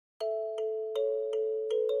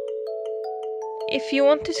If you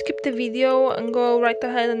want to skip the video and go right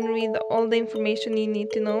ahead and read all the information you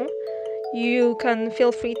need to know, you can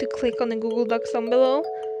feel free to click on the Google Docs down below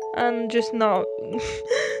and just not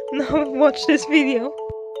watch this video.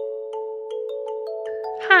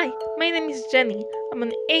 Hi, my name is Jenny. I'm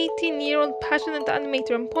an 18-year-old passionate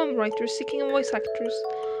animator and poem writer seeking voice actors.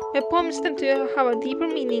 My poems tend to have a deeper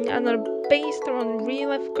meaning and are based around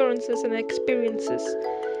real-life occurrences and experiences.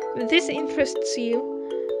 If this interests you,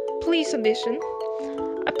 please audition.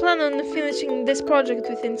 I plan on finishing this project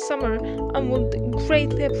within summer and would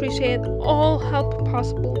greatly appreciate all help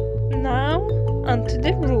possible. Now, onto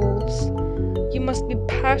the rules. You must be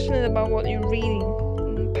passionate about what you're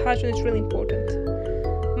reading. Passion is really important.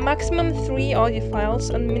 Maximum 3 audio files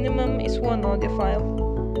and minimum is 1 audio file.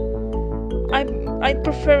 I'd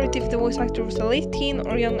prefer it if the voice actor was a late teen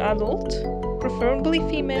or young adult, preferably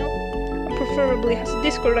female, and preferably has a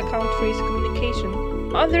Discord account for easy communication.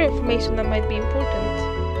 Other information that might be important.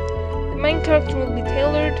 The main character will be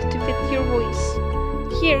tailored to fit your voice.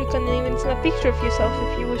 Here you can even send a picture of yourself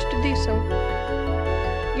if you wish to do so.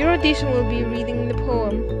 Your audition will be reading the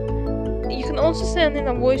poem. You can also send in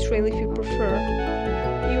a voice reel if you prefer.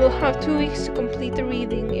 You will have 2 weeks to complete the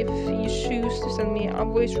reading if you choose to send me a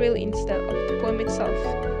voice reel instead of the poem itself.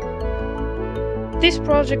 This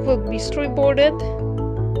project will be storyboarded,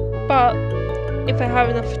 but if I have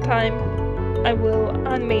enough time, I will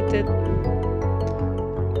animate it.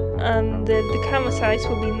 And the canvas size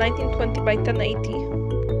will be 1920 by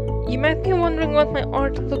 1080. You might be wondering what my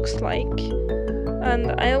art looks like,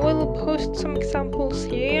 and I will post some examples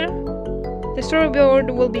here. The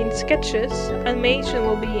storyboard will be in sketches, animation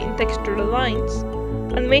will be in textured lines,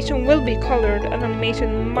 animation will be colored, and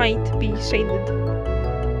animation might be shaded.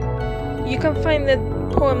 You can find the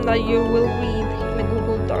poem that you will read in the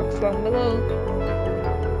Google Docs down below,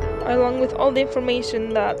 along with all the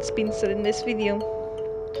information that's been said in this video.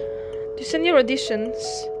 To send your auditions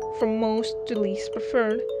from most to least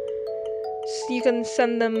preferred, so you can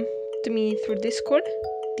send them to me through Discord,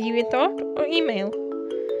 deviantart, or email.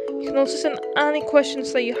 You can also send any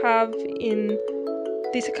questions that you have in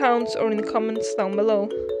these accounts or in the comments down below.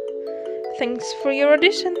 Thanks for your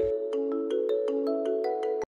audition!